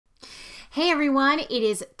Hey everyone, it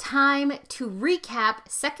is time to recap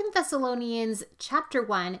 2 Thessalonians chapter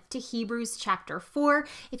 1 to Hebrews chapter 4.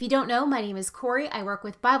 If you don't know, my name is Corie. I work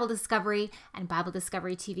with Bible Discovery and Bible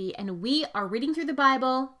Discovery TV, and we are reading through the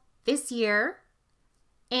Bible this year.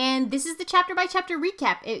 And this is the chapter by chapter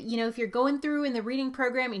recap. If you're going through in the reading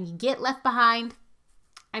program and you get left behind,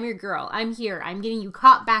 I'm your girl. I'm here. I'm getting you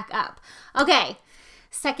caught back up. Okay.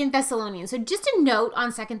 2 Thessalonians. So just a note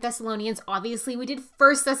on 2 Thessalonians, obviously we did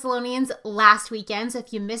 1 Thessalonians last weekend, so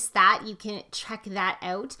if you missed that, you can check that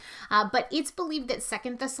out. But it's believed that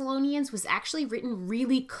 2 Thessalonians was actually written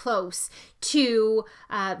really close to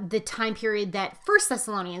the time period that 1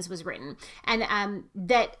 Thessalonians was written. And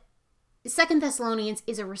that 2 Thessalonians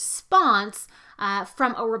is a response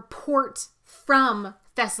from a report from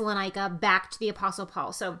Thessalonica back to the Apostle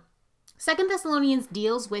Paul. So 2 Thessalonians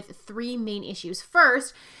deals with three main issues.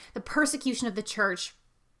 First, the persecution of the church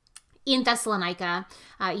in Thessalonica.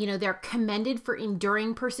 They're commended for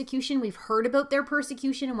enduring persecution. We've heard about their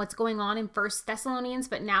persecution and what's going on in 1 Thessalonians,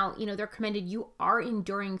 but now, they're commended. You are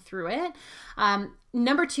enduring through it.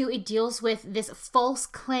 Number two, it deals with this false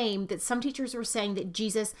claim that some teachers were saying that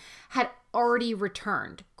Jesus had already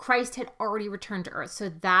returned. Christ had already returned to earth. So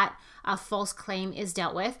that false claim is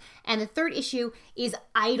dealt with. And the third issue is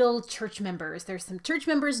idle church members. There's some church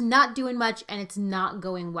members not doing much and it's not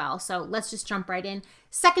going well. So let's just jump right in.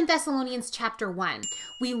 2 Thessalonians chapter 1.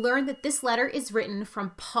 We learn that this letter is written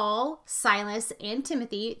from Paul, Silas, and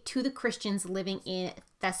Timothy to the Christians living in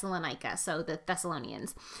Thessalonica. So the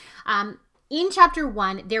Thessalonians. In chapter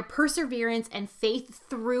 1, their perseverance and faith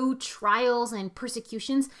through trials and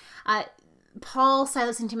persecutions, Paul,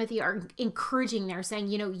 Silas, and Timothy are encouraging there, saying,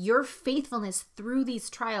 your faithfulness through these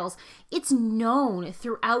trials, it's known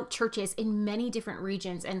throughout churches in many different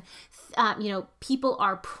regions. And, people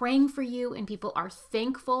are praying for you and people are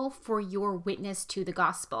thankful for your witness to the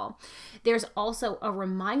gospel. There's also a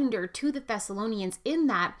reminder to the Thessalonians in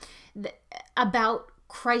that about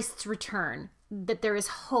Christ's return, that there is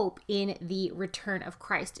hope in the return of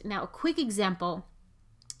Christ. Now, a quick example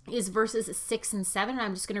is verses 6 and 7.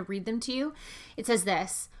 I'm just going to read them to you. It says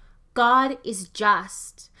this: God is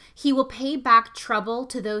just. He will pay back trouble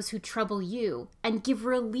to those who trouble you and give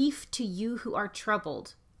relief to you who are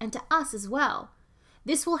troubled, and to us as well.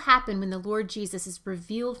 This will happen when the Lord Jesus is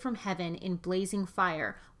revealed from heaven in blazing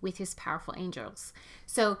fire with his powerful angels.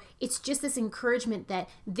 So it's just this encouragement that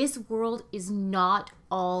this world is not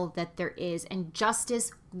all that there is, and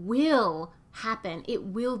justice will happen. It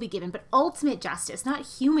will be given, but ultimate justice, not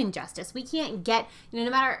human justice. We can't get, no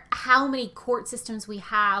matter how many court systems we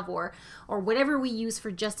have or whatever we use for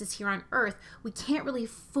justice here on earth, we can't really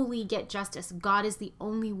fully get justice. God is the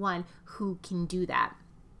only one who can do that.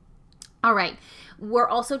 All right. We're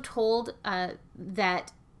also told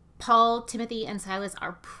that Paul, Timothy, and Silas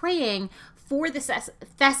are praying for the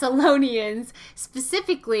Thessalonians,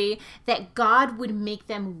 specifically that God would make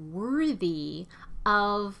them worthy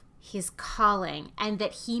of his calling and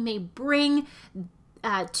that he may bring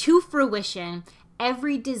to fruition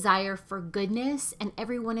every desire for goodness and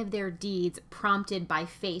every one of their deeds prompted by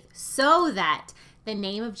faith, so that the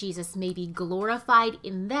name of Jesus may be glorified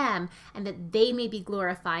in them and that they may be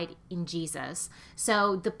glorified in Jesus.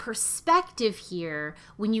 So the perspective here,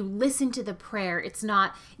 when you listen to the prayer, it's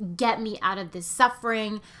not get me out of this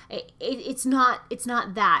suffering. It's not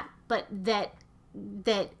that, but that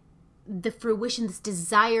the fruition, this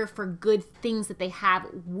desire for good things that they have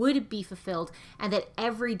would be fulfilled, and that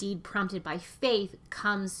every deed prompted by faith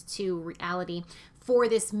comes to reality for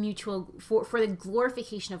this for the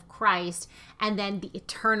glorification of Christ and then the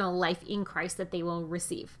eternal life in Christ that they will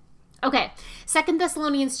receive. Okay, 2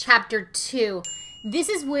 Thessalonians chapter 2. This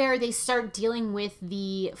is where they start dealing with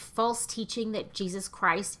the false teaching that Jesus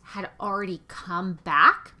Christ had already come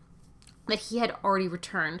back, that he had already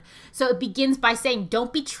returned. So it begins by saying,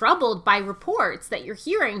 don't be troubled by reports that you're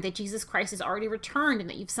hearing that Jesus Christ has already returned and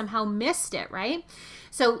that you've somehow missed it, right?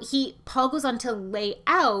 So Paul goes on to lay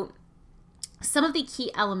out some of the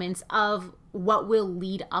key elements of what will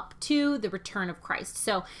lead up to the return of Christ.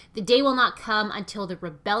 So the day will not come until the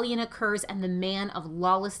rebellion occurs and the man of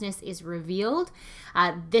lawlessness is revealed.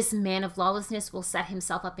 This man of lawlessness will set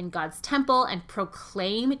himself up in God's temple and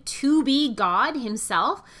proclaim to be God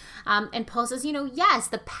himself. And Paul says, yes,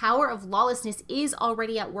 the power of lawlessness is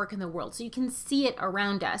already at work in the world. So you can see it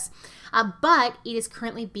around us. But it is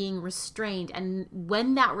currently being restrained. And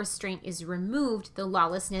when that restraint is removed, the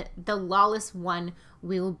lawless one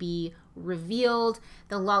will be revealed.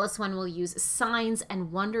 The lawless one will use signs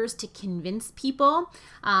and wonders to convince people,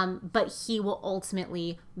 but he will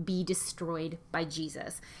ultimately be destroyed by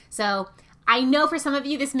Jesus. So I know for some of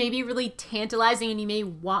you this may be really tantalizing and you may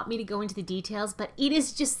want me to go into the details, but it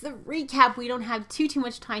is just the recap. We don't have too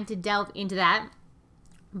much time to delve into that,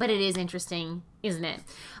 but it is interesting, isn't it?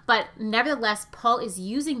 But nevertheless, Paul is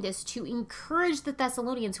using this to encourage the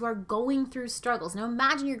Thessalonians who are going through struggles. Now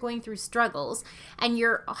imagine you're going through struggles and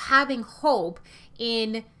you're having hope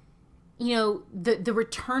in the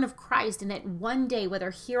return of Christ, and that one day,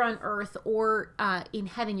 whether here on earth or in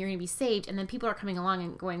heaven, you're going to be saved. And then people are coming along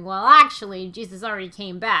and going, well, actually, Jesus already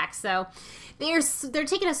came back. So they're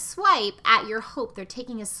taking a swipe at your hope. They're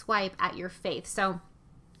taking a swipe at your faith. So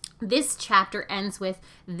this chapter ends with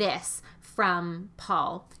this from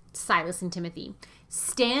Paul, Silas, and Timothy.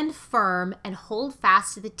 Stand firm and hold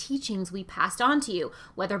fast to the teachings we passed on to you,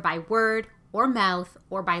 whether by word or mouth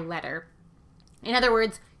or by letter. In other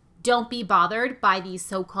words, don't be bothered by these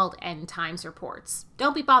so-called end times reports.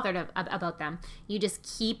 Don't be bothered about them. You just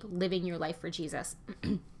keep living your life for Jesus.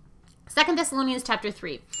 2 Thessalonians chapter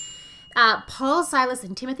 3. Paul, Silas,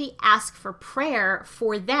 and Timothy ask for prayer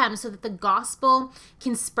for them so that the gospel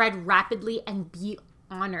can spread rapidly and be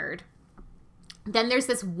honored. Then there's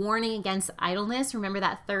this warning against idleness. Remember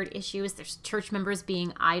that third issue is there's church members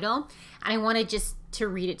being idle. And I wanted just to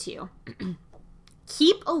read it to you.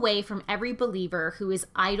 Keep away from every believer who is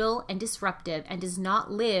idle and disruptive and does not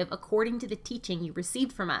live according to the teaching you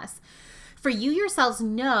received from us. For you yourselves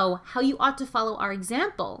know how you ought to follow our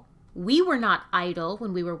example. We were not idle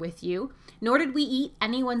when we were with you, nor did we eat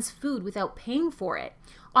anyone's food without paying for it.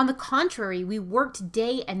 On the contrary, we worked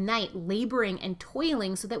day and night, laboring and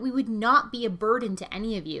toiling so that we would not be a burden to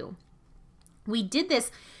any of you. We did this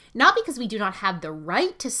not because we do not have the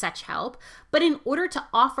right to such help, but in order to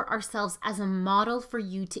offer ourselves as a model for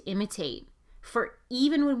you to imitate. For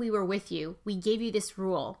even when we were with you, we gave you this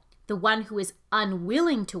rule: the one who is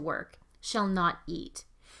unwilling to work shall not eat.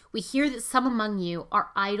 We hear that some among you are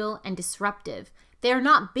idle and disruptive. They are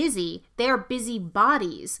not busy, they are busy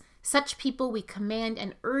bodies. Such people we command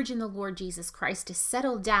and urge in the Lord Jesus Christ to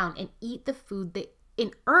settle down and eat the food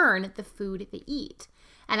and earn the food they eat.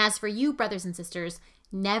 And as for you, brothers and sisters,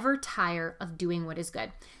 never tire of doing what is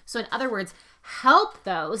good. So in other words, help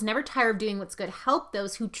those, never tire of doing what's good, help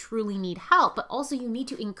those who truly need help. But also you need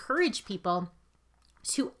to encourage people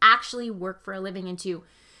to actually work for a living and to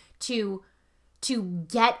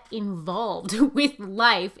get involved with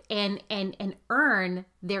life and earn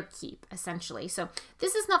their keep, essentially. So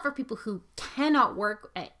this is not for people who cannot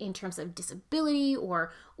work in terms of disability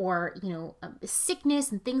or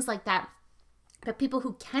sickness and things like that. But people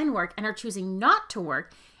who can work and are choosing not to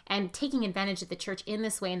work and taking advantage of the church in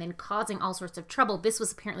this way and then causing all sorts of trouble. This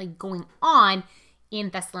was apparently going on in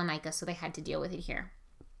Thessalonica, so they had to deal with it here.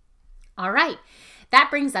 All right, that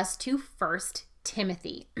brings us to 1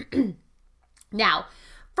 Timothy. Now,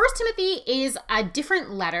 1 Timothy is a different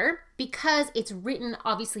letter because it's written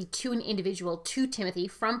obviously to an individual, to Timothy,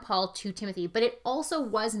 from Paul to Timothy, but it also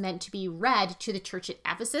was meant to be read to the church at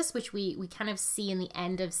Ephesus, which we kind of see in the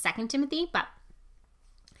end of 2 Timothy, but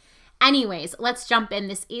anyways, let's jump in.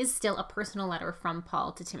 This is still a personal letter from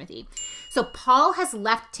Paul to Timothy. So Paul has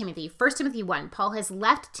left Timothy, 1 Timothy 1, Paul has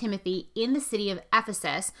left Timothy in the city of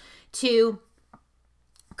Ephesus to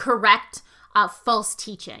correct false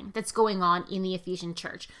teaching that's going on in the Ephesian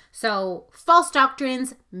church. So false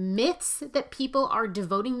doctrines, myths that people are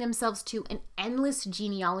devoting themselves to, and endless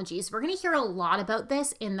genealogies. We're going to hear a lot about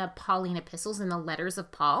this in the Pauline epistles and the letters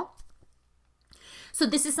of Paul. So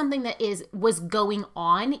this is something that was going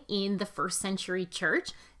on in the first century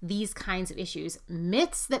church, these kinds of issues,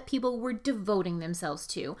 myths that people were devoting themselves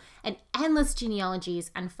to, and endless genealogies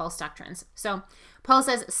and false doctrines. So Paul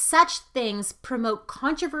says such things promote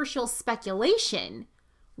controversial speculation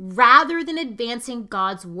rather than advancing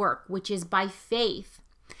God's work, which is by faith.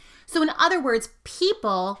 So in other words,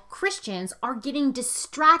 people, Christians, are getting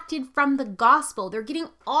distracted from the gospel. They're getting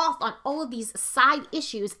off on all of these side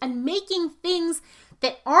issues and making things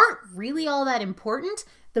that aren't really all that important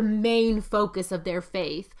the main focus of their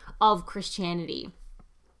faith, of Christianity.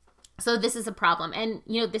 So this is a problem. And,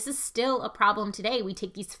 this is still a problem today. We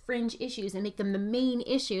take these fringe issues and make them the main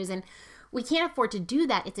issues, and we can't afford to do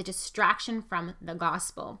that. It's a distraction from the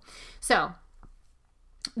gospel. So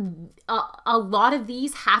a lot of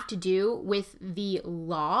these have to do with the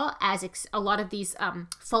law, as a lot of these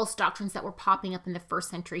false doctrines that were popping up in the first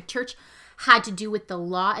century church had to do with the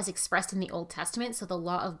law as expressed in the Old Testament, so the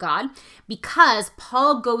law of God, because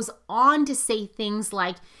Paul goes on to say things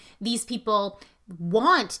like these people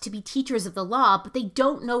want to be teachers of the law, but they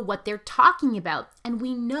don't know what they're talking about. And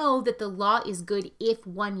we know that the law is good if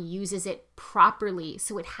one uses it properly.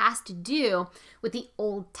 So it has to do with the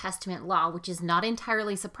Old Testament law, which is not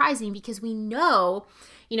entirely surprising because we know,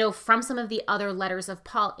 from some of the other letters of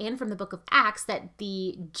Paul and from the book of Acts that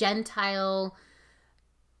the Gentile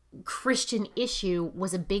Christian issue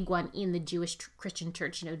was a big one in the Jewish Christian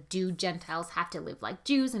church. Do Gentiles have to live like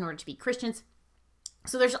Jews in order to be Christians?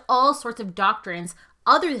 So there's all sorts of doctrines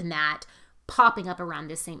other than that popping up around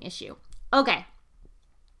this same issue. Okay.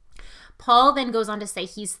 Paul then goes on to say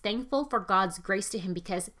he's thankful for God's grace to him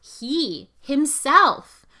because he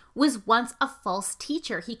himself was once a false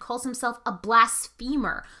teacher. He calls himself a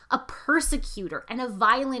blasphemer, a persecutor, and a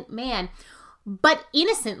violent man, but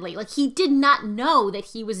innocently. Like, he did not know that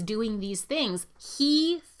he was doing these things.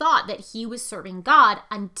 He thought that he was serving God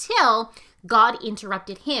until God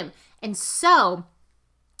interrupted him. And so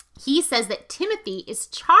he says that Timothy is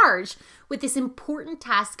charged with this important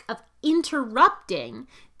task of interrupting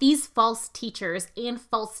these false teachers and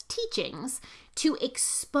false teachings to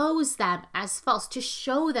expose them as false, to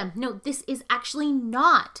show them, no, this is actually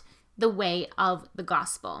not the way of the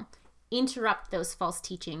gospel. Interrupt those false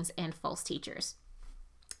teachings and false teachers.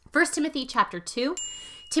 1 Timothy chapter 2,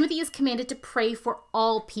 Timothy is commanded to pray for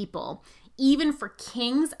all people, even for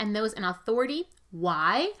kings and those in authority.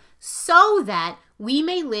 Why? So that we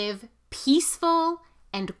may live peaceful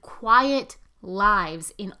and quiet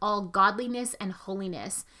lives in all godliness and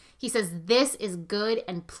holiness. He says this is good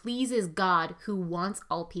and pleases God who wants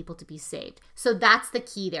all people to be saved. So that's the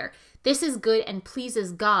key there. This is good and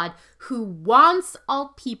pleases God who wants all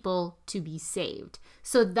people to be saved.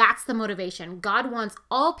 So that's the motivation. God wants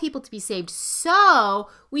all people to be saved. So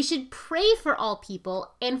we should pray for all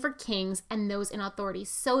people and for kings and those in authority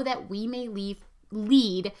so that we may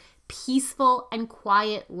lead peaceful and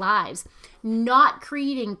quiet lives, not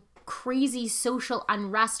creating crazy social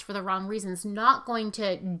unrest for the wrong reasons, not going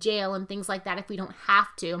to jail and things like that if we don't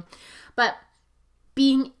have to, but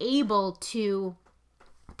being able to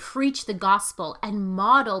preach the gospel and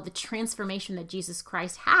model the transformation that Jesus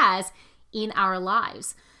Christ has in our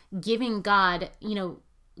lives, giving God,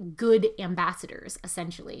 good ambassadors,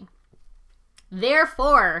 essentially.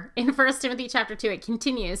 Therefore, in 1 Timothy chapter 2, it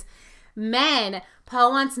continues,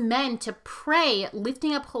 Paul wants men to pray,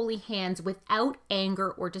 lifting up holy hands without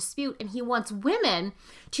anger or dispute. And he wants women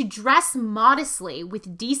to dress modestly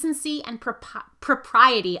with decency and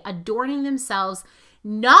propriety, adorning themselves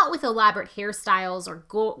not with elaborate hairstyles or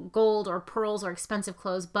gold or pearls or expensive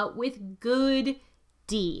clothes, but with good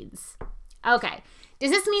deeds. Okay.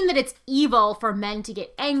 Does this mean that it's evil for men to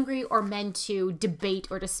get angry or men to debate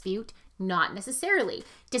or dispute? Not necessarily.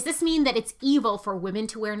 Does this mean that it's evil for women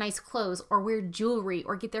to wear nice clothes or wear jewelry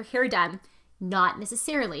or get their hair done? Not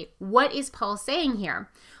necessarily. What is Paul saying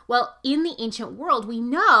here? Well, in the ancient world, we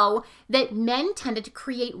know that men tended to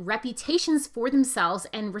create reputations for themselves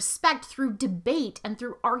and respect through debate and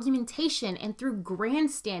through argumentation and through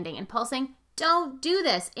grandstanding. And Paul's saying, don't do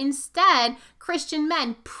this. Instead, Christian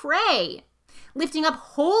men pray, lifting up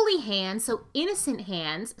holy hands, so innocent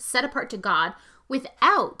hands set apart to God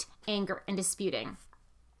without anger and disputing.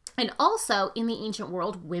 And also in the ancient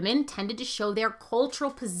world, women tended to show their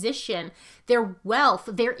cultural position, their wealth,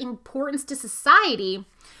 their importance to society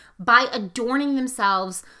by adorning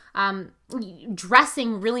themselves,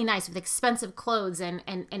 dressing really nice with expensive clothes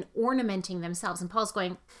and ornamenting themselves. And Paul's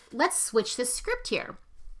going, let's switch the script here.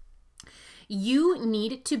 You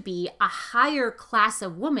need to be a higher class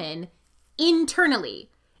of woman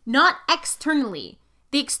internally, not externally.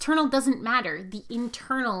 The external doesn't matter. The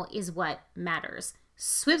internal is what matters.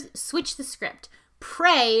 Switch the script.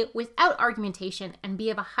 Pray without argumentation and be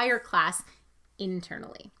of a higher class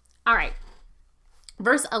internally. All right.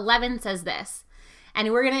 Verse 11 says this,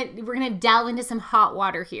 and we're gonna delve into some hot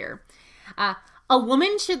water here. A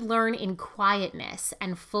woman should learn in quietness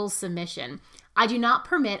and full submission. I do not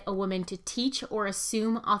permit a woman to teach or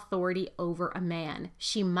assume authority over a man.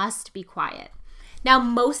 She must be quiet. Now,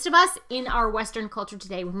 most of us in our Western culture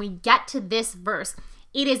today, when we get to this verse,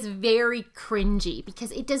 it is very cringy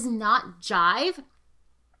because it does not jive.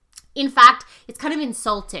 In fact, it's kind of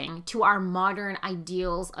insulting to our modern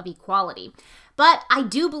ideals of equality. But I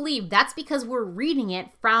do believe that's because we're reading it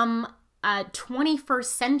from a 21st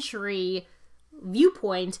century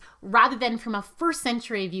viewpoint rather than from a first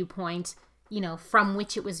century viewpoint, from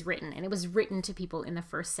which it was written. And it was written to people in the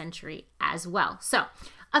first century as well. So,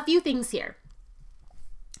 a few things here.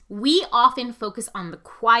 We often focus on the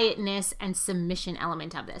quietness and submission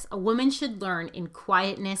element of this. A woman should learn in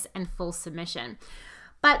quietness and full submission.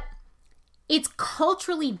 But it's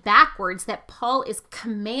culturally backwards that Paul is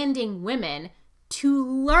commanding women to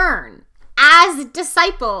learn as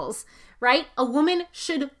disciples, right? A woman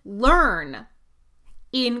should learn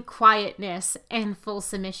in quietness and full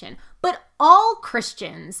submission. But all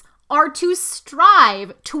Christians are to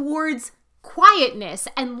strive towards quietness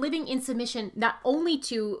and living in submission, not only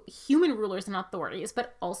to human rulers and authorities,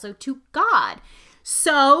 but also to God.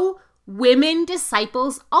 So women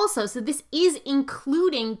disciples also. So this is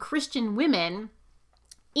including Christian women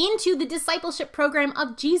into the discipleship program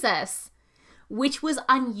of Jesus, which was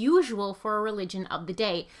unusual for a religion of the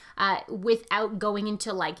day, without going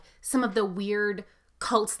into like some of the weird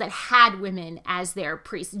cults that had women as their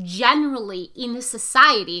priests. Generally in the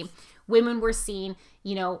society, women were seen,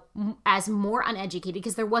 as more uneducated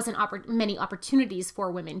because there wasn't many opportunities for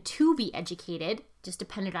women to be educated, just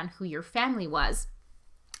depended on who your family was.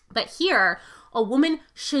 But here, a woman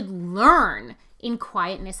should learn in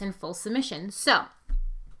quietness and full submission. So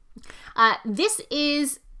this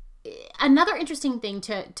is another interesting thing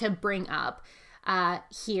to bring up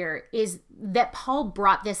here is that Paul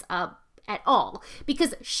brought this up at all,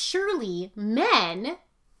 because surely men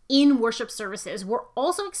in worship services were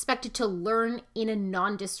also expected to learn in a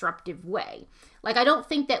non-disruptive way. Like, I don't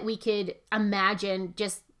think that we could imagine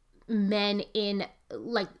just men in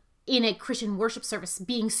a Christian worship service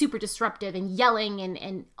being super disruptive and yelling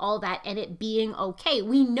and all that, and it being okay.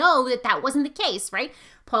 We know that that wasn't the case, right?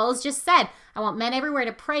 Paul's just said, I want men everywhere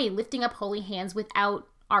to pray, lifting up holy hands without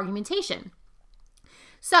argumentation.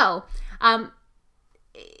 So,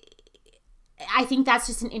 I think that's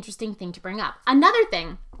just an interesting thing to bring up. Another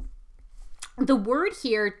thing, the word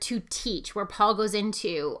here to teach, where Paul goes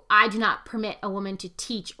into, I do not permit a woman to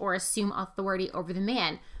teach or assume authority over the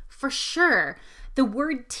man. For sure, the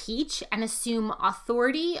word teach and assume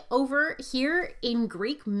authority over here in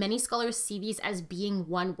Greek, many scholars see these as being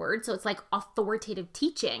one word. So it's like authoritative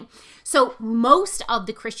teaching. So most of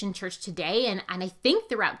the Christian church today, and I think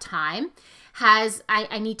throughout time, has,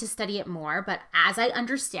 I need to study it more, but as I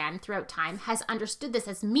understand throughout time, has understood this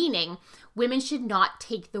as meaning women should not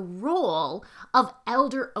take the role of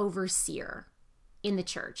elder overseer in the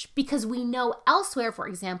church, because we know elsewhere, for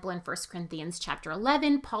example, in 1 Corinthians chapter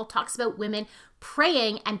 11, Paul talks about women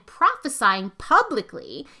praying and prophesying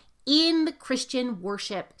publicly in the Christian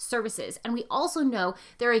worship services. And we also know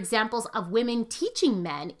there are examples of women teaching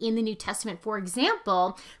men in the New Testament. For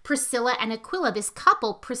example, Priscilla and Aquila, this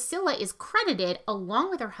couple, Priscilla is credited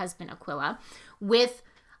along with her husband Aquila with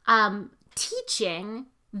teaching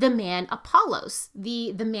the man Apollos,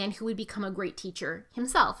 the man who would become a great teacher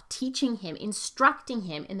himself, teaching him, instructing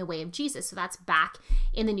him in the way of Jesus. So that's back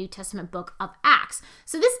in the New Testament book of Acts.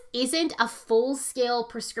 So this isn't a full-scale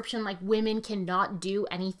prescription like women cannot do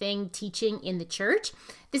anything teaching in the church.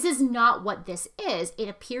 This is not what this is. It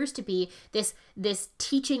appears to be this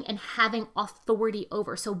teaching and having authority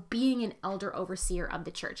over, so being an elder overseer of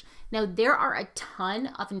the church. Now, there are a ton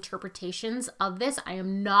of interpretations of this. I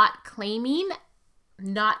am not claiming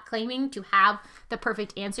to have the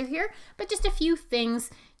perfect answer here, but just a few things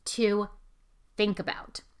to think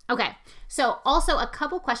about. Okay, so also a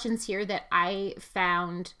couple questions here that I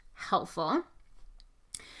found helpful.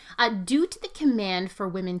 Due to the command for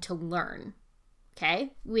women to learn,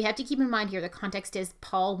 okay, we have to keep in mind here the context is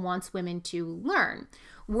Paul wants women to learn.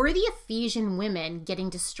 Were the Ephesian women getting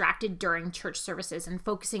distracted during church services and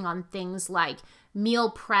focusing on things like meal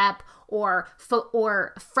prep or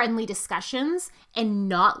friendly discussions and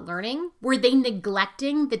not learning? Were they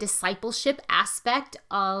neglecting the discipleship aspect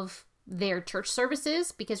of their church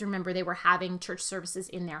services? Because remember, they were having church services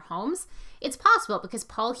in their homes. It's possible because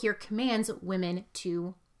Paul here commands women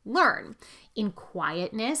to learn in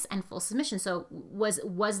quietness and full submission. So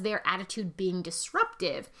was their attitude being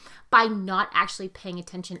disruptive by not actually paying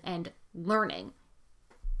attention and learning?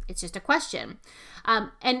 It's just a question.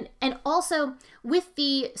 And also with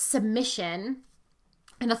the submission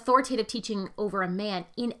and authoritative teaching over a man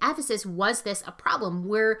in Ephesus, was this a problem?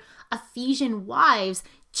 Were Ephesian wives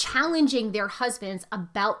challenging their husbands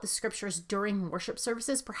about the scriptures during worship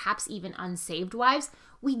services, perhaps even unsaved wives?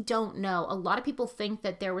 We don't know. A lot of people think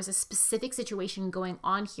that there was a specific situation going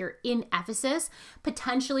on here in Ephesus,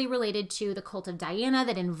 potentially related to the cult of Diana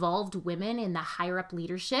that involved women in the higher up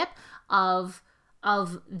leadership of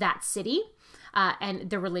that city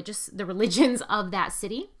and the religions of that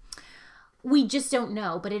city. We just don't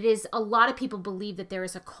know, but it is, a lot of people believe that there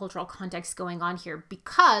is a cultural context going on here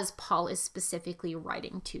because Paul is specifically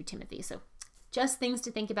writing to Timothy. So just things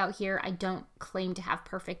to think about here. I don't claim to have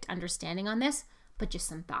perfect understanding on this, but just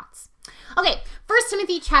some thoughts. Okay, 1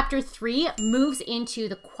 Timothy chapter 3 moves into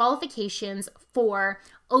the qualifications for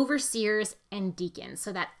overseers and deacons.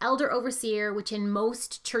 So that elder overseer, which in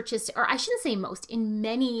most churches, or I shouldn't say most, in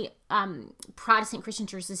many Protestant Christian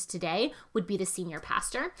churches today would be the senior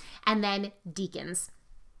pastor, and then deacons.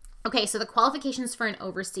 Okay, so the qualifications for an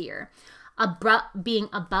overseer: being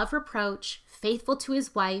above reproach, faithful to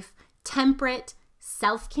his wife, temperate,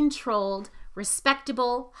 self-controlled,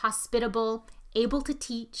 respectable, hospitable, able to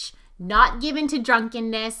teach, not given to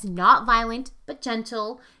drunkenness, not violent, but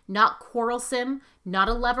gentle, not quarrelsome, not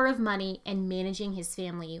a lover of money, and managing his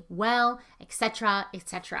family well, etc.,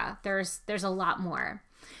 etc. There's a lot more.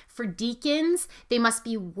 For deacons, they must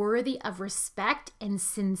be worthy of respect and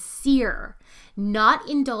sincere, not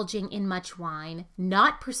indulging in much wine,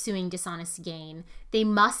 not pursuing dishonest gain. They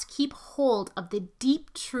must keep hold of the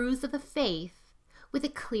deep truths of the faith with a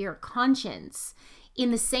clear conscience.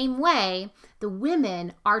 In the same way, the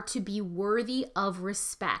women are to be worthy of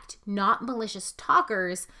respect, not malicious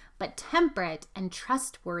talkers, but temperate and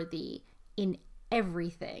trustworthy in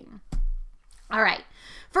everything. All right,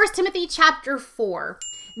 1 Timothy chapter 4.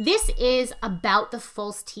 This is about the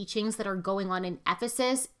false teachings that are going on in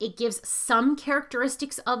Ephesus. It gives some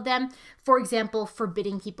characteristics of them. For example,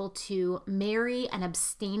 forbidding people to marry and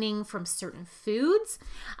abstaining from certain foods.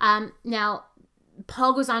 Now,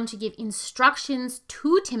 Paul goes on to give instructions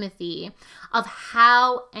to Timothy of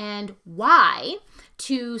how and why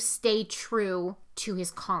to stay true to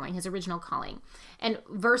his calling, his original calling. And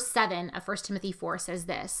verse 7 of 1 Timothy 4 says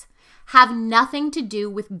this: "Have nothing to do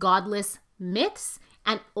with godless myths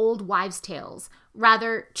and old wives' tales.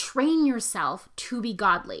 Rather, train yourself to be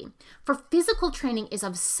godly. For physical training is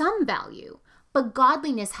of some value, but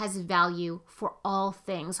godliness has value for all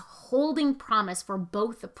things, holding promise for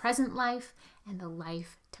both the present life and the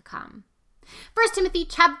life to come." 1 Timothy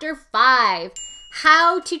chapter 5,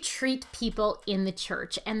 how to treat people in the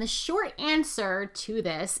church. And the short answer to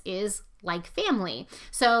this is like family.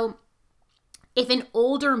 So if an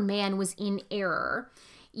older man was in error,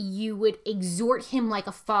 you would exhort him like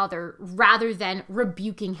a father rather than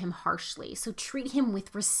rebuking him harshly. So treat him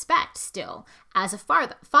with respect still as a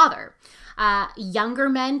father. Younger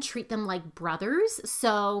men, treat them like brothers.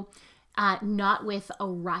 So not with a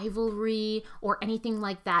rivalry or anything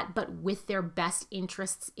like that, but with their best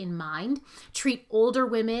interests in mind. Treat older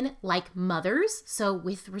women like mothers, so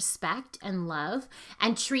with respect and love,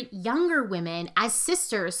 and treat younger women as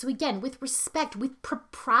sisters. So again, with respect, with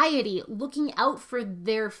propriety, looking out for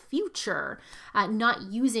their future, not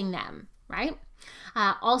using them, right?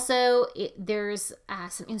 Also, there's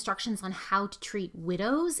some instructions on how to treat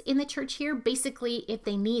widows in the church here. Basically, if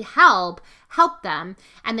they need help, help them.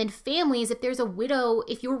 And then families, if there's a widow,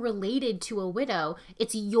 if you're related to a widow,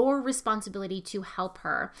 it's your responsibility to help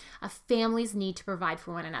her. Families need to provide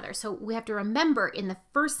for one another. So we have to remember, in the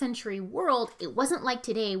first century world, it wasn't like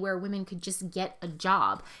today where women could just get a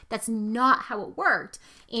job. That's not how it worked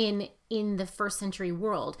in the first century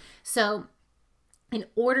world. So in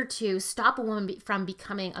order to stop a woman from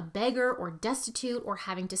becoming a beggar or destitute or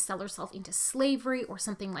having to sell herself into slavery or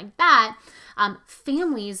something like that,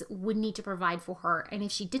 families would need to provide for her. And if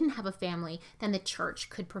she didn't have a family, then the church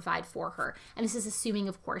could provide for her. And this is assuming,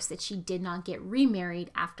 of course, that she did not get remarried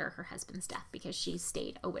after her husband's death because she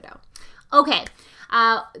stayed a widow. Okay,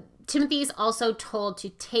 Timothy is also told to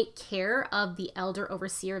take care of the elder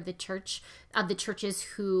overseer of the church, of the churches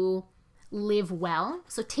who live well.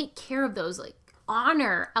 So take care of those, like,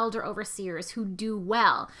 honor elder overseers who do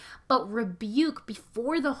well, but rebuke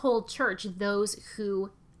before the whole church those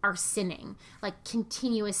who are sinning, like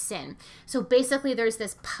continuous sin. So basically there's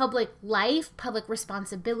this public life, public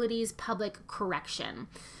responsibilities, public correction.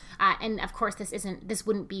 And of course this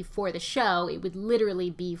wouldn't be for the show, it would literally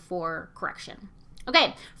be for correction.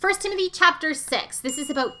 Okay, 1 Timothy chapter 6. This is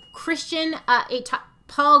about Christian,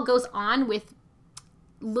 Paul goes on with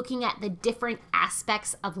looking at the different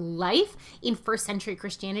aspects of life in first century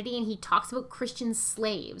Christianity, and he talks about Christian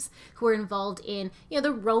slaves who are involved in,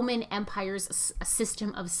 the Roman Empire's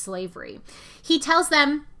system of slavery. He tells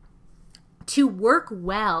them to work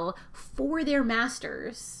well for their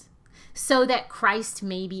masters so that Christ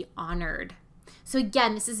may be honored. So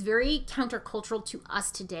again, this is very countercultural to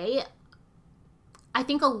us today. I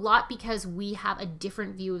think a lot because we have a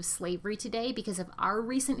different view of slavery today because of our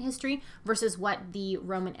recent history versus what the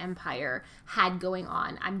Roman Empire had going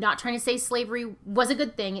on. I'm not trying to say slavery was a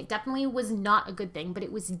good thing. It definitely was not a good thing, but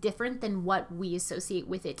it was different than what we associate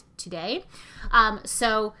with it today.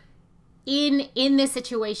 So in this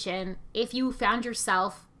situation, if you found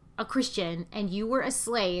yourself a Christian and you were a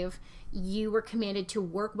slave, you were commanded to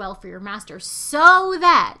work well for your master so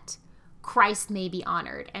that Christ may be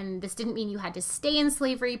honored. And this didn't mean you had to stay in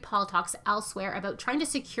slavery. Paul talks elsewhere about trying to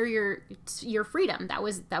secure your freedom. That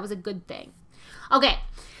was a good thing. Okay.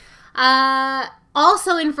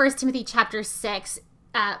 Also in 1 Timothy chapter 6,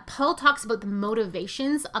 Paul talks about the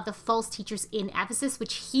motivations of the false teachers in Ephesus,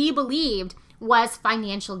 which he believed was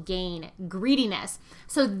financial gain, greediness.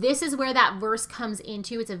 So this is where that verse comes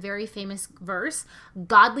into. It's a very famous verse.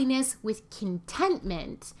 Godliness with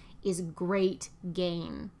contentment is great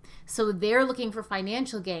gain. So they're looking for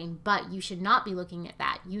financial gain, but you should not be looking at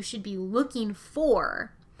that. You should be looking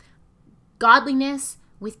for godliness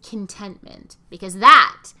with contentment, because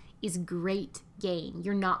that is great gain.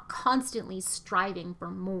 You're not constantly striving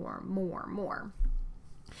for more, more, more.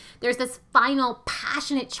 There's this final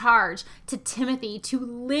passionate charge to Timothy to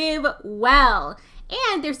live well.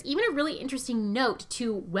 And there's even a really interesting note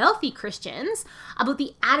to wealthy Christians about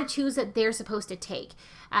the attitudes that they're supposed to take.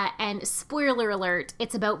 And spoiler alert,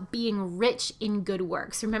 it's about being rich in good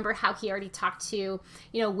works. Remember how he already talked to,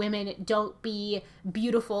 women, don't be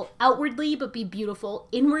beautiful outwardly, but be beautiful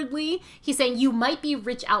inwardly. He's saying you might be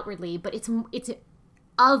rich outwardly, but it's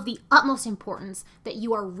of the utmost importance that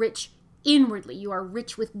you are rich inwardly. You are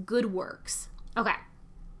rich with good works. Okay.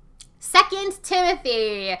 2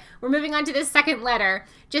 Timothy. We're moving on to the second letter.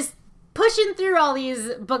 Just pushing through all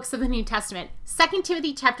these books of the New Testament. 2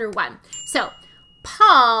 Timothy chapter 1. So,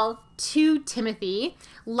 Paul to Timothy,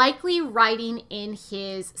 likely writing in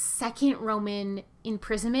his second Roman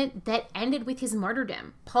imprisonment that ended with his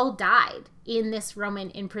martyrdom. Paul died in this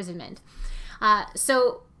Roman imprisonment.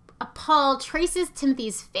 Paul traces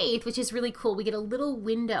Timothy's faith, which is really cool. We get a little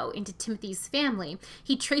window into Timothy's family.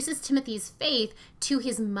 He traces Timothy's faith to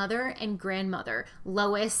his mother and grandmother,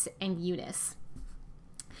 Lois and Eunice.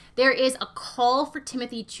 There is a call for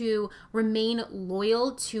Timothy to remain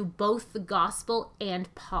loyal to both the gospel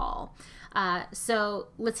and Paul. So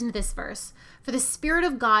listen to this verse. For the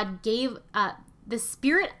Spirit God gave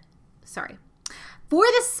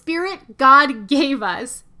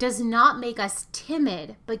us does not make us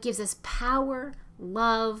timid, but gives us power,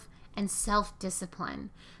 love, and self-discipline.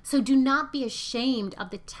 So do not be ashamed of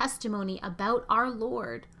the testimony about our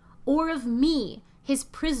Lord or of me, his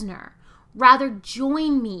prisoner. Rather,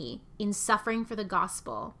 join me in suffering for the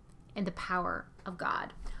gospel and the power of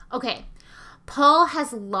God. Okay, Paul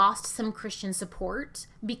has lost some Christian support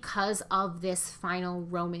because of this final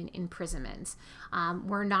Roman imprisonment.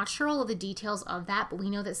 We're not sure all of the details of that, but we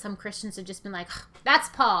know that some Christians have just been like, that's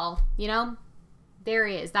Paul, there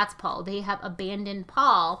he is, that's Paul. They have abandoned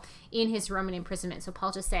Paul in his Roman imprisonment. So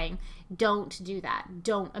Paul's just saying, don't do that.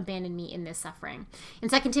 Don't abandon me in this suffering. In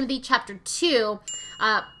 2 Timothy chapter 2,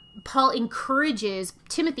 Paul encourages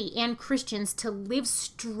Timothy and Christians to live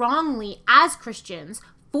strongly as Christians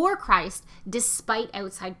for Christ despite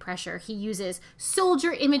outside pressure. He uses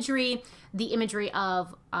soldier imagery, the imagery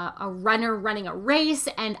of a runner running a race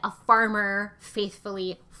and a farmer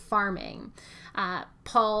faithfully farming.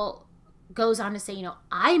 Paul goes on to say,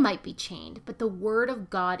 I might be chained, but the word of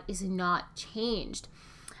God is not changed.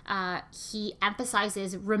 He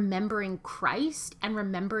emphasizes remembering Christ and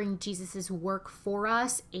remembering Jesus's work for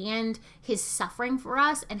us and his suffering for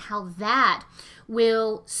us, and how that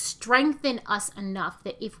will strengthen us enough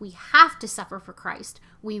that if we have to suffer for Christ,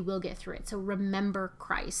 we will get through it. So remember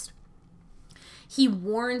Christ. He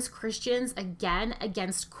warns Christians again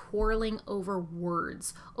against quarreling over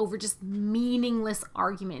words, over just meaningless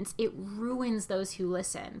arguments. It ruins those who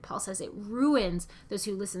listen. Paul says it ruins those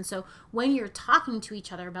who listen. So when you're talking to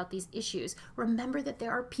each other about these issues, remember that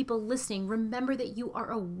there are people listening. Remember that you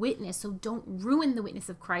are a witness. So don't ruin the witness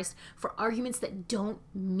of Christ for arguments that don't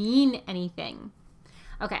mean anything.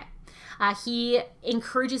 Okay. He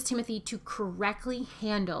encourages Timothy to correctly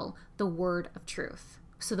handle the word of truth.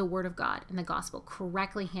 So the word of God and the gospel,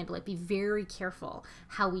 correctly handle it. Be very careful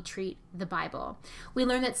how we treat the Bible. We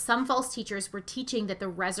learned that some false teachers were teaching that the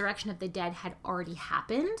resurrection of the dead had already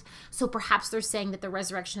happened. So perhaps they're saying that the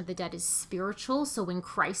resurrection of the dead is spiritual. So when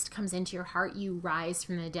Christ comes into your heart, you rise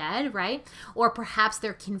from the dead, right? Or perhaps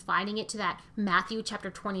they're confining it to that Matthew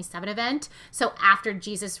chapter 27 event. So after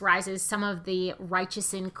Jesus rises, some of the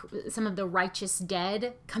righteous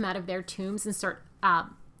dead come out of their tombs and start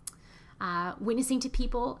witnessing to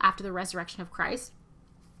people after the resurrection of Christ.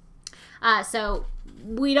 So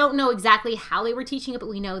we don't know exactly how they were teaching it, but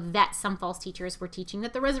we know that some false teachers were teaching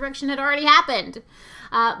that the resurrection had already happened.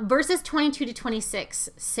 Verses 22 to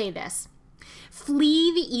 26 say this: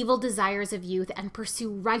 "Flee the evil desires of youth and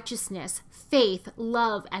pursue righteousness, faith,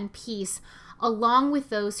 love, and peace, along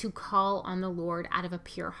with those who call on the Lord out of a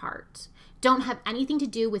pure heart. Don't have anything to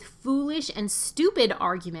do with foolish and stupid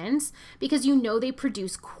arguments, because you know they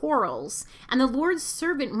produce quarrels. And the Lord's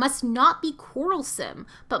servant must not be quarrelsome,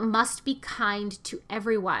 but must be kind to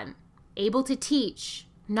everyone, able to teach,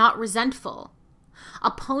 not resentful.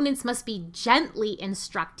 Opponents must be gently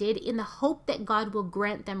instructed in the hope that God will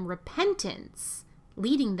grant them repentance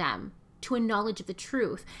leading them to a knowledge of the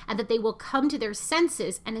truth, and that they will come to their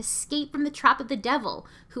senses and escape from the trap of the devil,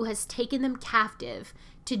 who has taken them captive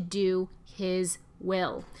to do his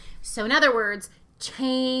will. So in other words,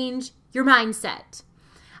 change your mindset.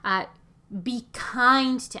 Be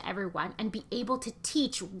kind to everyone and be able to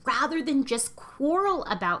teach rather than just quarrel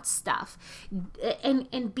about stuff,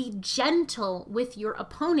 and be gentle with your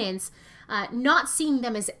opponents, not seeing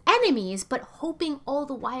them as enemies, but hoping all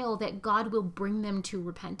the while that God will bring them to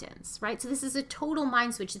repentance, right? So this is a total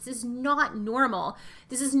mind switch. This is not normal.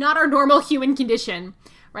 This is not our normal human condition,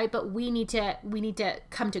 right? But we need to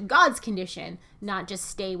come to God's condition, not just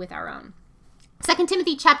stay with our own. 2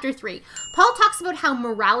 Timothy chapter 3, Paul talks about how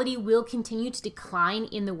morality will continue to decline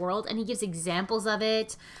in the world, and he gives examples of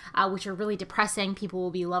it, which are really depressing. People will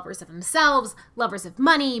be lovers of themselves, lovers of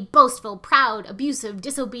money, boastful, proud, abusive,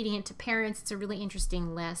 disobedient to parents. It's a really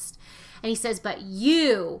interesting list. And he says, but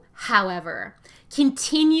you, however,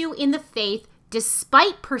 continue in the faith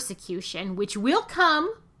despite persecution, which will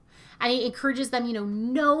come. And he encourages them,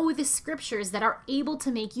 know the scriptures that are able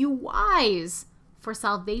to make you wise for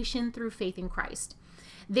salvation through faith in Christ.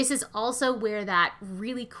 This is also where that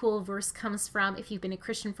really cool verse comes from. If you've been a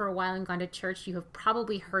Christian for a while and gone to church, you have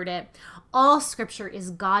probably heard it. All scripture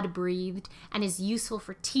is God-breathed and is useful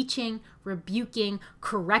for teaching, rebuking,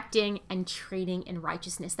 correcting, and training in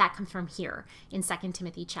righteousness. That comes from here in 2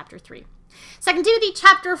 Timothy chapter 3. 2 Timothy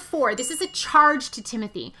chapter 4, this is a charge to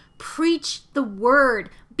Timothy. Preach the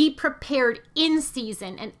word. Be prepared in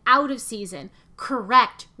season and out of season.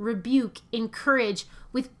 Correct, rebuke, encourage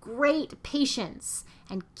with great patience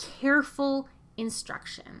and careful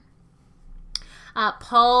instruction.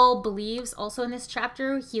 Paul believes also in this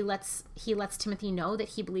chapter, he lets Timothy know that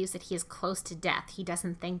he believes that he is close to death. He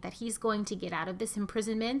doesn't think that he's going to get out of this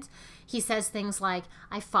imprisonment. He says things like,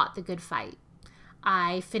 I fought the good fight.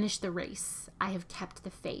 I finished the race. I have kept the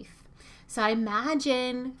faith. So I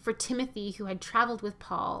imagine for Timothy, who had traveled with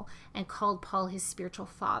Paul and called Paul his spiritual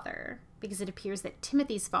father, because it appears that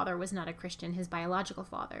Timothy's father was not a Christian, his biological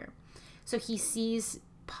father. So he sees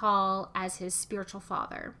Paul as his spiritual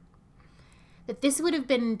father. That this would have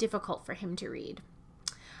been difficult for him to read.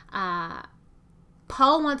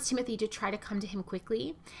 Paul wants Timothy to try to come to him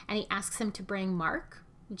quickly, and he asks him to bring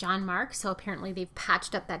John Mark. So apparently they've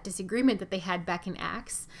patched up that disagreement that they had back in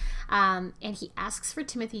Acts. And he asks for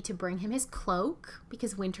Timothy to bring him his cloak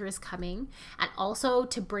because winter is coming, and also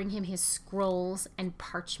to bring him his scrolls and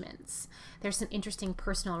parchments. There's some interesting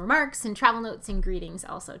personal remarks and travel notes and greetings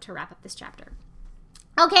also to wrap up this chapter.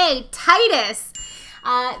 Okay, Titus.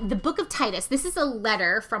 The book of Titus. This is a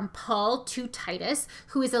letter from Paul to Titus,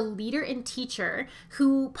 who is a leader and teacher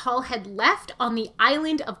who Paul had left on the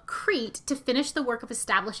island of Crete to finish the work of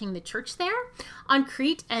establishing the church there on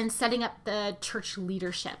Crete and setting up the church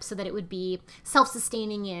leadership so that it would be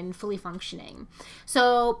self-sustaining and fully functioning.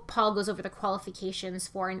 So Paul goes over the qualifications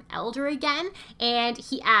for an elder again, and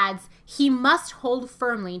he adds, he must hold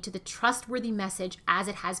firmly to the trustworthy message as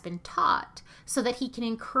it has been taught, so that he can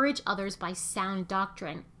encourage others by sound doctrine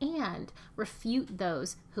and refute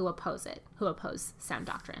those who oppose sound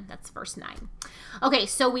doctrine. That's verse 9. Okay,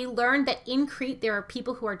 so we learned that in Crete there are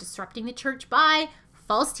people who are disrupting the church by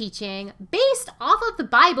false teaching based off of the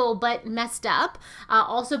Bible but messed up,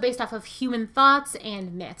 also based off of human thoughts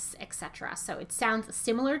and myths, etc. So it sounds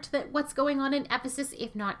similar to what's going on in Ephesus,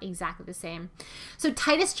 if not exactly the same. So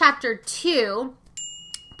Titus chapter 2,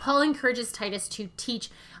 Paul encourages Titus to teach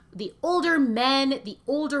the older men, the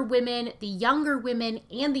older women, the younger women,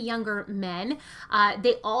 and the younger men.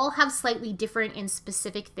 They all have slightly different and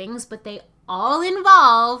specific things, but they all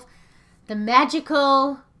involve the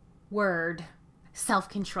magical word,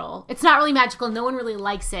 self-control. It's not really magical. No one really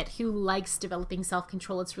likes it. Who likes developing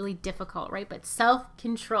self-control? It's really difficult, right? But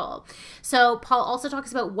self-control. So Paul also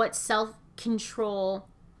talks about what self-control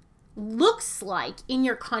looks like in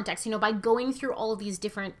your context, by going through all of these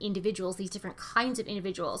different individuals, these different kinds of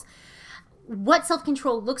individuals. What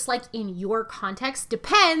self-control looks like in your context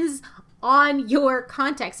depends on your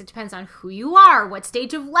context. It depends on who you are, what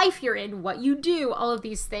stage of life you're in, what you do, all of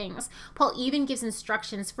these things. Paul even gives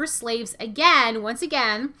instructions for slaves once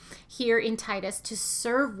again, here in Titus, to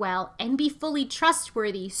serve well and be fully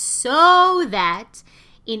trustworthy so that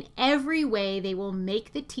in every way they will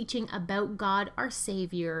make the teaching about God our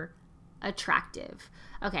Savior attractive.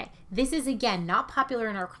 Okay, this is again not popular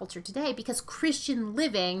in our culture today because Christian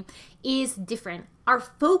living is different. Our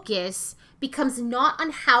focus becomes not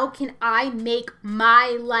on how can I make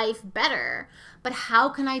my life better, but how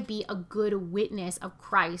can I be a good witness of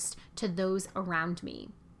Christ to those around me.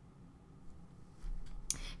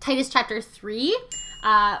 Titus chapter 3,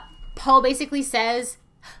 Paul basically says,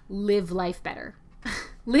 live life better.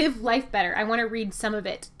 live life better. I want to read some of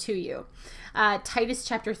it to you. Titus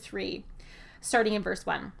chapter 3, starting in verse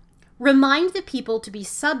 1. Remind the people to be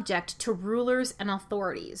subject to rulers and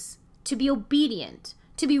authorities, to be obedient,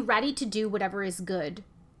 to be ready to do whatever is good,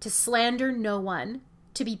 to slander no one,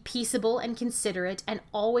 to be peaceable and considerate, and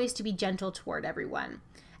always to be gentle toward everyone.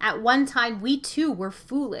 At one time, we too were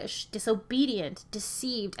foolish, disobedient,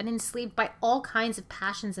 deceived, and enslaved by all kinds of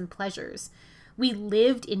passions and pleasures. We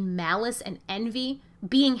lived in malice and envy,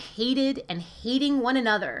 being hated and hating one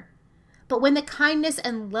another. But when the kindness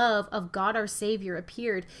and love of God our Savior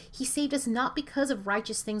appeared, he saved us not because of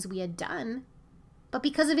righteous things we had done, but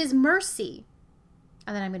because of his mercy.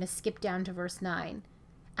 And then I'm going to skip down to verse 9.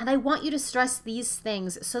 And I want you to stress these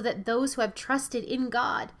things so that those who have trusted in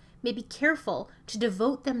God may be careful to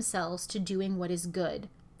devote themselves to doing what is good.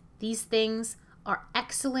 These things are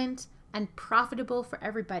excellent and profitable for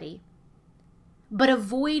everybody. But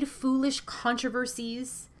avoid foolish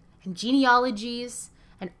controversies and genealogies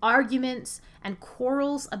and arguments and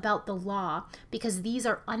quarrels about the law, because these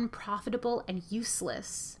are unprofitable and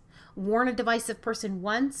useless. Warn a divisive person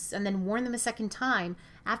once and then warn them a second time.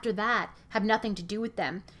 After that, have nothing to do with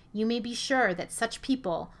them. You may be sure that such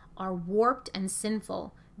people are warped and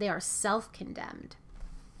sinful. They are self-condemned.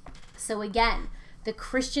 So again, the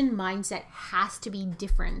Christian mindset has to be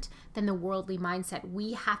different than the worldly mindset.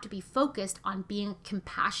 We have to be focused on being a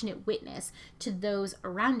compassionate witness to those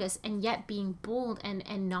around us, and yet being bold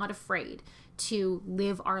and not afraid to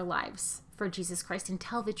live our lives for Jesus Christ and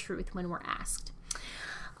tell the truth when we're asked.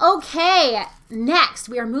 Okay, next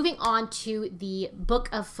we are moving on to the book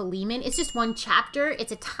of Philemon. It's just one chapter.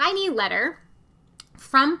 It's a tiny letter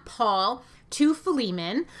from Paul to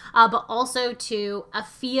Philemon, but also to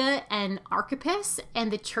Apphia and Archippus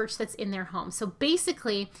and the church that's in their home. So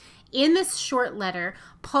basically, in this short letter,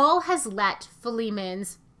 Paul has let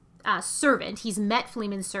Philemon's servant, he's met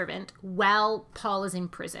Philemon's servant while Paul is in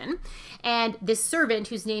prison. And this servant,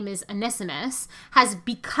 whose name is Onesimus, has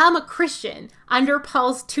become a Christian under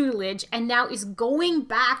Paul's tutelage and now is going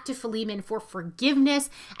back to Philemon for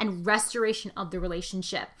forgiveness and restoration of the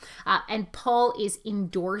relationship. And Paul is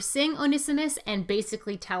endorsing Onesimus and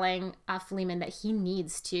basically telling Philemon that he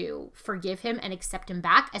needs to forgive him and accept him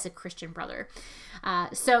back as a Christian brother.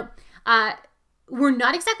 We're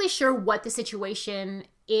not exactly sure what the situation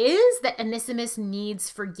is that Onesimus needs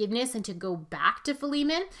forgiveness and to go back to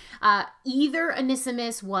Philemon. Either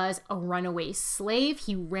Onesimus was a runaway slave,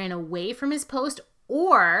 he ran away from his post,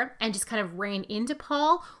 and just kind of ran into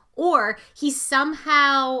Paul, or he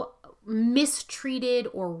somehow mistreated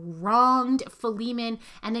or wronged Philemon,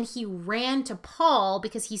 and then he ran to Paul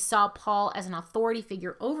because he saw Paul as an authority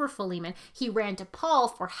figure over Philemon. He ran to Paul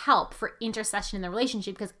for help, for intercession in the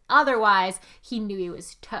relationship, because otherwise he knew he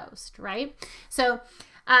was toast, right? So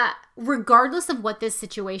regardless of what this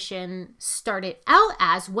situation started out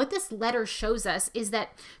as, what this letter shows us is that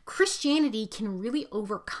Christianity can really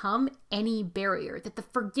overcome any barrier, that the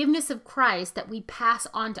forgiveness of Christ that we pass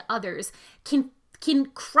on to others can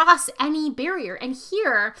cross any barrier. And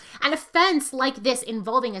here, an offense like this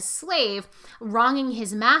involving a slave wronging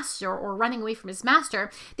his master or running away from his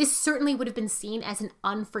master, this certainly would have been seen as an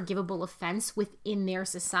unforgivable offense within their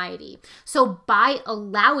society. So by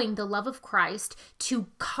allowing the love of Christ to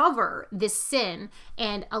cover this sin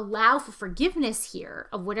and allow for forgiveness here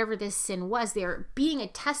of whatever this sin was, they're being a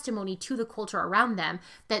testimony to the culture around them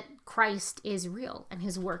that Christ is real and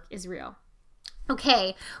his work is real.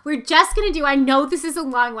 Okay, we're just going to do, I know this is a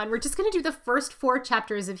long one, we're just going to do the first 4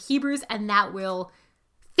 chapters of Hebrews, and that will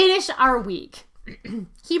finish our week.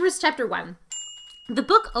 Hebrews chapter 1. The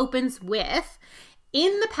book opens with,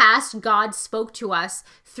 in the past, God spoke to us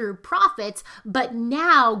through prophets, but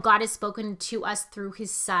now God has spoken to us through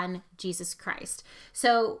his son, Jesus Christ.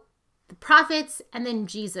 So the prophets and then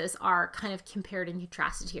Jesus are kind of compared and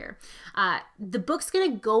contrasted here. The book's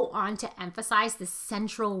going to go on to emphasize the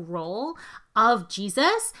central role of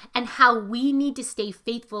Jesus and how we need to stay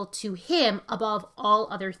faithful to him above all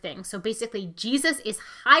other things. So basically, Jesus is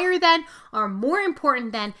higher than or more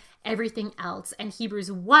important than everything else. And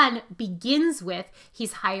Hebrews 1 begins with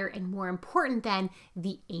he's higher and more important than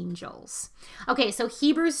the angels. Okay, so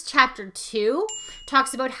Hebrews chapter 2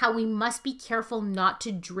 talks about how we must be careful not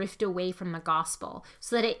to drift away from the gospel,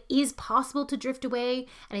 so that it is possible to drift away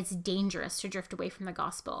and it's dangerous to drift away from the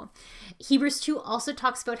gospel. Hebrews 2 also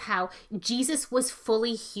talks about how Jesus was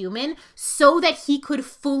fully human so that he could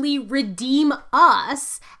fully redeem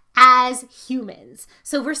us as humans.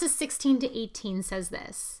 So verses 16 to 18 says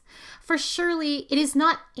this, "For surely it is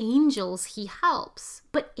not angels he helps,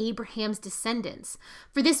 but Abraham's descendants.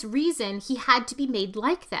 For this reason he had to be made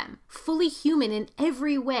like them, fully human in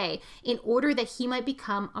every way, in order that he might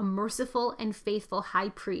become a merciful and faithful high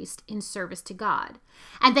priest in service to God,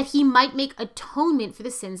 and that he might make atonement for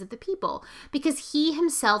the sins of the people. Because he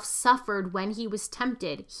himself suffered when he was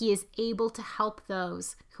tempted, he is able to help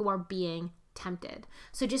those who are being tempted."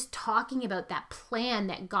 So just talking about that plan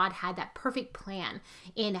that God had, that perfect plan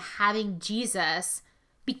in having Jesus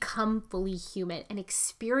become fully human and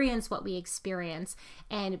experience what we experience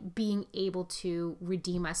and being able to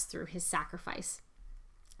redeem us through his sacrifice.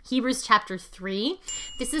 Hebrews chapter 3,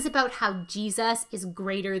 this is about how Jesus is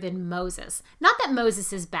greater than Moses. Not that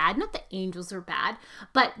Moses is bad, not that angels are bad,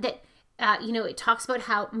 but that it talks about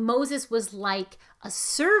how Moses was like a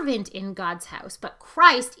servant in God's house, but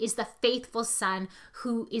Christ is the faithful son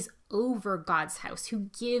who is over God's house,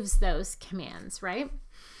 who gives those commands, right?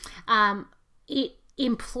 It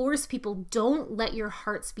implores people, don't let your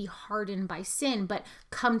hearts be hardened by sin, but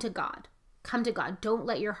come to God. Come to God. Don't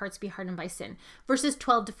let your hearts be hardened by sin. Verses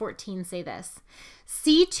 12 to 14 say this,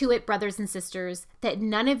 "See to it, brothers and sisters, that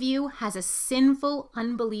none of you has a sinful,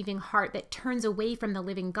 unbelieving heart that turns away from the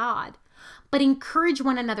living God. But encourage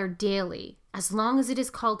one another daily, as long as it is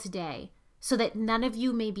called today, so that none of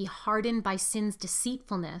you may be hardened by sin's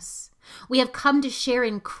deceitfulness. We have come to share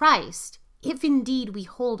in Christ, if indeed we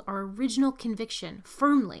hold our original conviction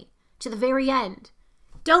firmly to the very end."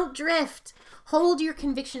 Don't drift. Hold your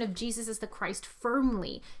conviction of Jesus as the Christ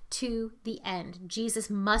firmly to the end.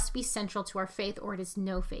 Jesus must be central to our faith, or it is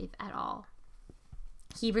no faith at all.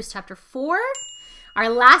 Hebrews chapter 4, our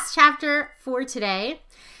last chapter for today.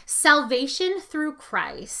 Salvation through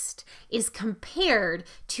Christ is compared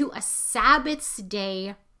to a Sabbath's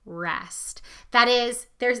day rest. That is,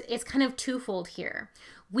 it's kind of twofold here.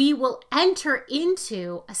 We will enter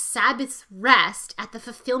into a Sabbath's rest at the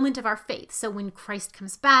fulfillment of our faith. So when Christ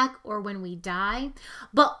comes back or when we die,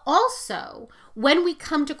 but also when we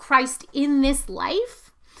come to Christ in this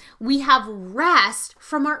life, we have rest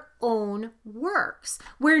from our own works.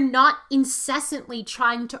 We're not incessantly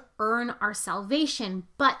trying to earn our salvation,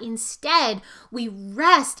 but instead we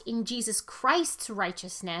rest in Jesus Christ's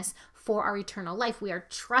righteousness for our eternal life. We are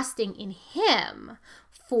trusting in him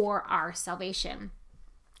for our salvation.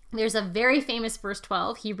 There's a very famous verse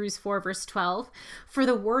 12, Hebrews 4 verse 12. "For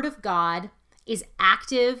the word of God is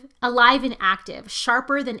active, alive and active,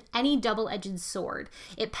 sharper than any double-edged sword.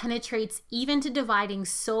 It penetrates even to dividing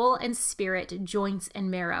soul and spirit, joints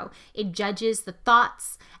and marrow. It judges the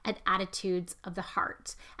thoughts and attitudes of the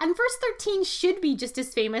heart." And verse 13 should be just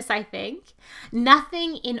as famous, I think.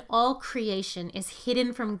 "Nothing in all creation is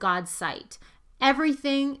hidden from God's sight.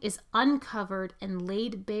 Everything is uncovered and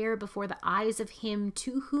laid bare before the eyes of him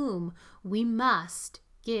to whom we must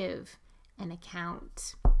give an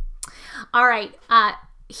account." All right,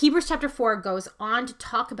 Hebrews chapter 4 goes on to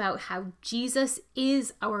talk about how Jesus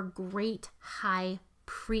is our great high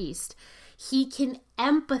priest. He can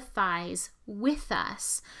empathize with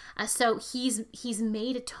us. So he's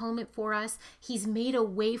made atonement for us. He's made a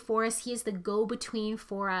way for us. He is the go-between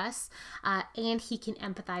for us, and he can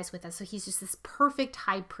empathize with us. So he's just this perfect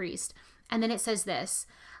high priest. And then it says this,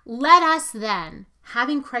 "Let us then,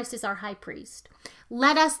 having Christ as our high priest,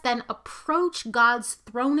 let us then approach God's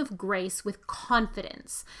throne of grace with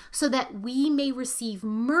confidence, so that we may receive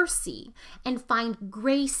mercy and find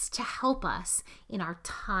grace to help us in our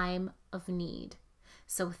time of need."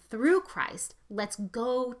 So through Christ, let's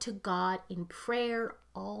go to God in prayer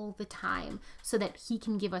all the time so that he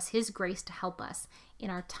can give us his grace to help us in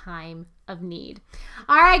our time of need.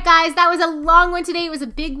 All right, guys, that was a long one today. It was a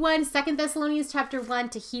big one, 2 Thessalonians chapter 1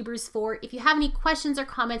 to Hebrews 4. If you have any questions or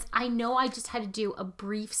comments, I know I just had to do a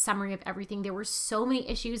brief summary of everything. There were so many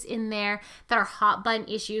issues in there that are hot button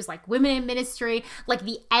issues, like women in ministry, like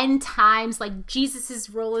the end times, like Jesus's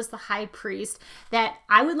role as the high priest, that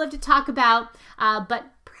I would love to talk about, but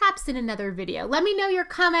perhaps in another video. Let me know your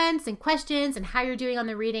comments and questions and how you're doing on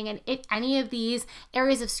the reading, and if any of these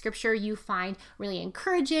areas of scripture you find really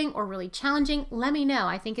encouraging or really challenging, let me know.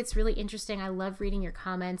 I think it's really interesting. I love reading your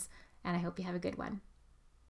comments, and I hope you have a good one.